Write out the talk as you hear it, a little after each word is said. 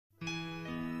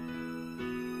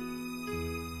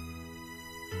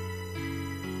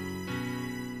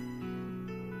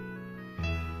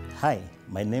Hi,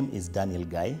 my name is Daniel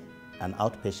Guy, an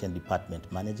outpatient department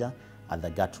manager at the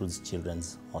Gertrude's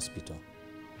Children's Hospital.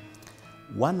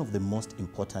 One of the most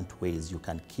important ways you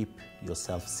can keep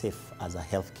yourself safe as a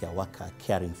healthcare worker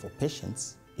caring for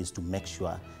patients is to make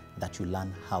sure that you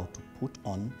learn how to put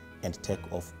on and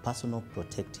take off personal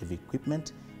protective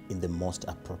equipment in the most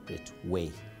appropriate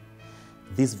way.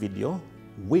 This video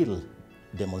will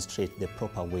demonstrate the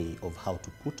proper way of how to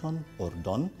put on or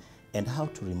don and how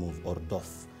to remove or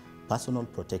doff personal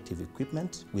protective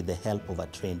equipment with the help of a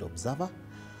trained observer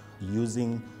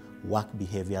using work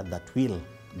behavior that will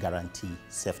guarantee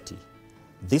safety.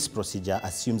 This procedure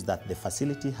assumes that the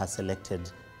facility has selected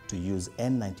to use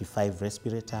N95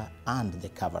 respirator and the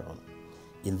Coverall.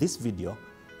 In this video,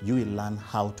 you will learn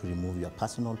how to remove your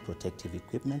personal protective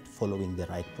equipment following the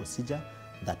right procedure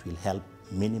that will help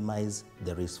minimize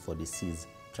the risk for disease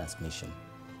transmission.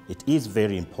 It is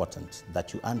very important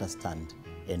that you understand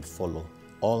and follow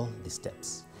all the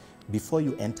steps. Before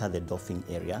you enter the doffing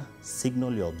area,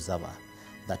 signal your observer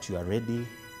that you are ready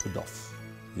to doff.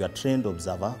 Your trained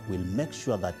observer will make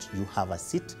sure that you have a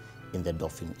seat in the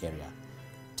doffing area.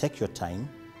 Take your time,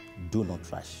 do not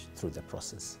rush through the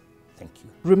process. Thank you.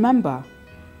 Remember,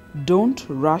 don't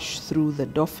rush through the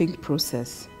doffing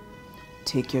process.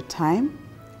 Take your time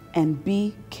and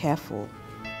be careful.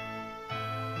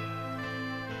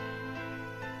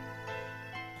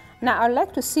 Now I'd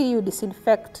like to see you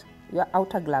disinfect your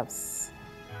outer gloves.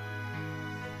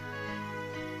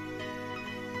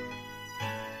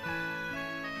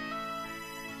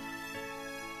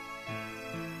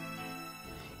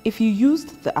 If you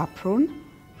used the apron,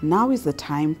 now is the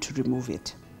time to remove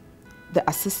it. The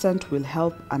assistant will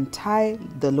help untie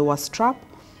the lower strap,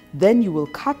 then you will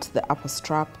cut the upper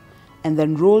strap and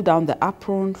then roll down the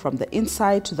apron from the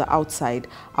inside to the outside,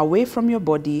 away from your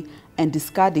body and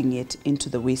discarding it into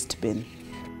the waste bin.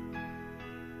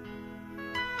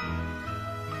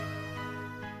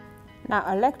 Now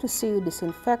I'd like to see you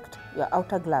disinfect your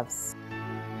outer gloves.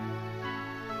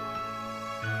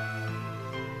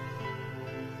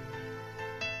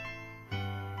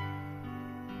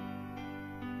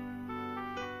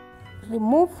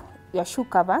 Remove your shoe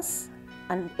covers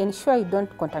and ensure you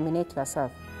don't contaminate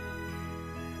yourself.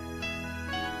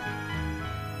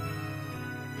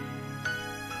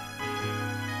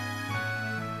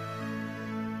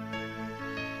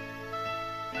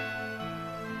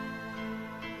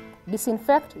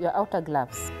 Disinfect your outer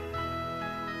gloves.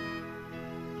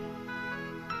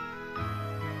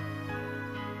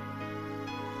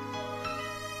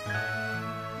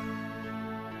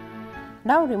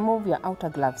 Now remove your outer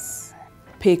gloves.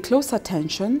 Pay close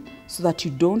attention so that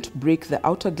you don't break the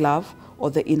outer glove or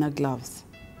the inner gloves.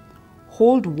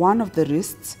 Hold one of the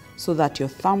wrists so that your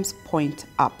thumbs point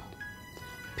up.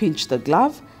 Pinch the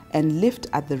glove and lift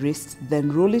at the wrist,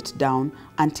 then roll it down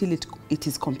until it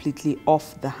is completely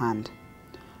off the hand.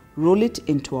 Roll it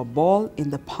into a ball in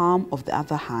the palm of the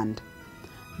other hand.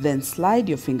 Then slide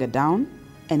your finger down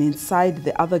and inside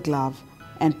the other glove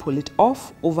and pull it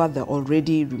off over the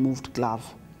already removed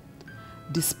glove.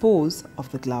 Dispose of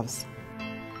the gloves.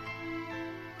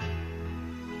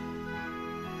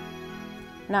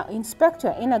 Now inspect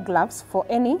your inner gloves for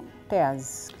any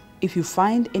tears. If you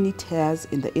find any tears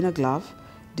in the inner glove,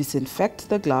 disinfect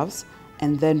the gloves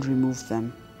and then remove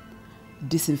them.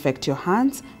 Disinfect your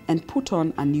hands and put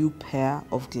on a new pair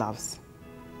of gloves.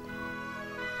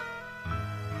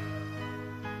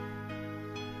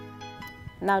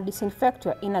 Now disinfect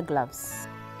your inner gloves.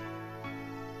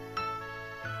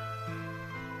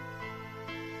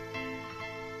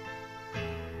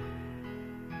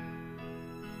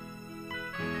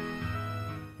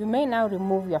 You may now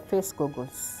remove your face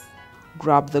goggles.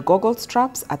 Grab the goggle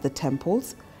straps at the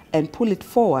temples and pull it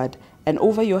forward and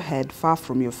over your head far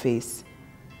from your face.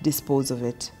 Dispose of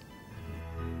it.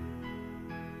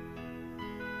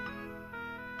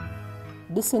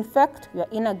 Disinfect your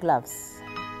inner gloves.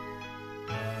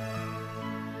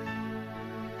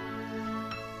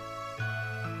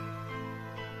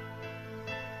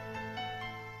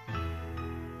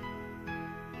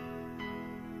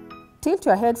 Tilt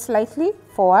your head slightly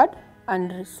forward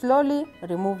and slowly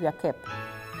remove your cap.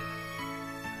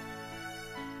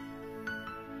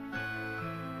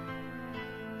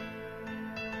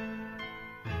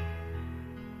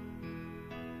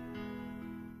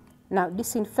 Now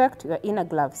disinfect your inner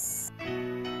gloves.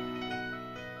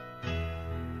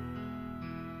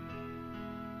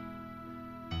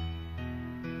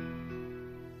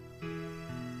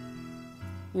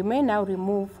 You may now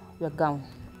remove your gown.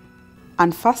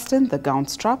 Unfasten the gown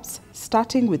straps,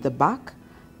 starting with the back,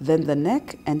 then the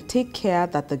neck, and take care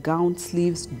that the gown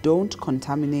sleeves don't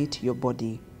contaminate your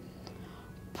body.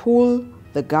 Pull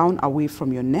the gown away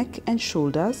from your neck and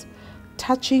shoulders,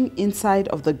 touching inside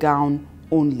of the gown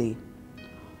only.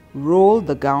 Roll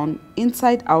the gown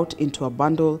inside out into a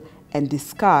bundle and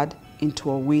discard into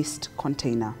a waste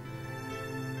container.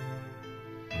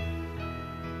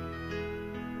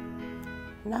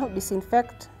 Now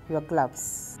disinfect your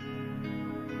gloves.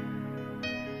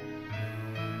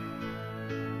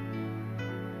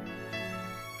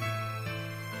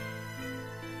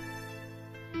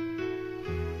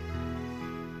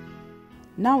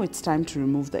 Now it's time to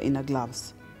remove the inner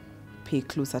gloves. Pay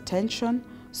close attention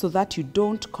so that you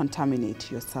don't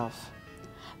contaminate yourself.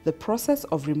 The process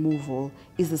of removal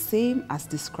is the same as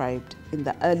described in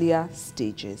the earlier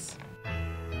stages.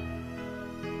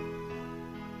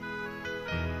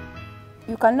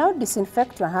 You can now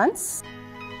disinfect your hands.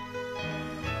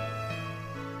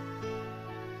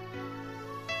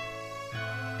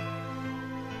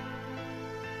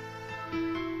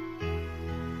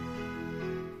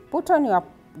 Put on your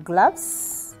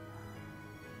gloves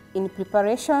in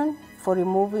preparation for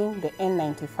removing the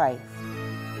N95.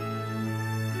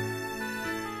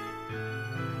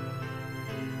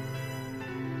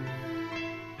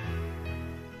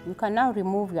 You can now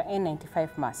remove your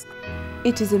N95 mask.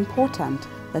 It is important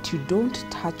that you don't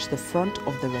touch the front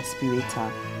of the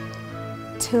respirator.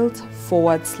 Tilt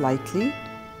forward slightly,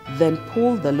 then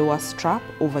pull the lower strap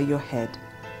over your head.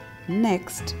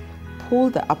 Next, pull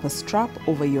the upper strap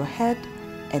over your head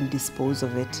and dispose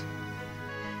of it.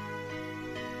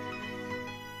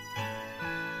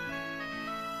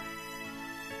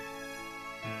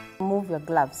 Remove your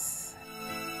gloves.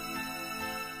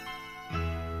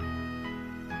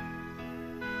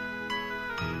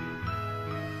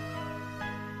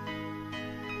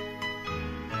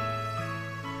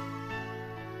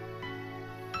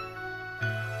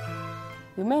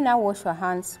 You may now wash your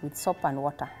hands with soap and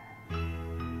water.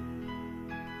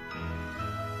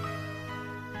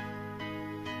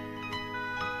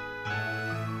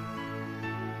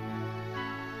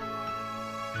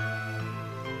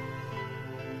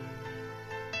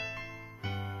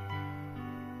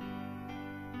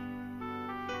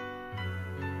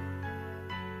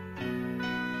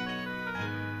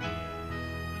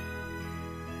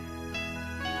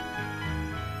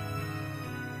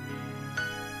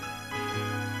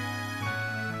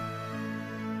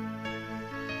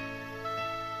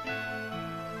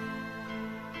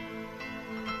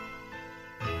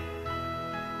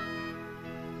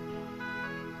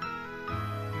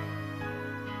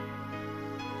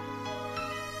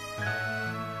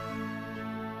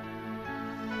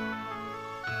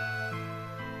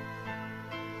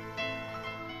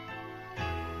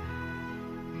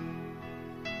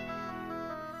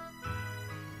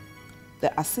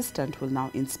 The assistant will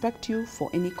now inspect you for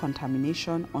any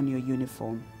contamination on your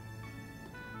uniform.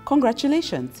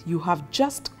 Congratulations, you have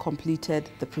just completed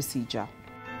the procedure.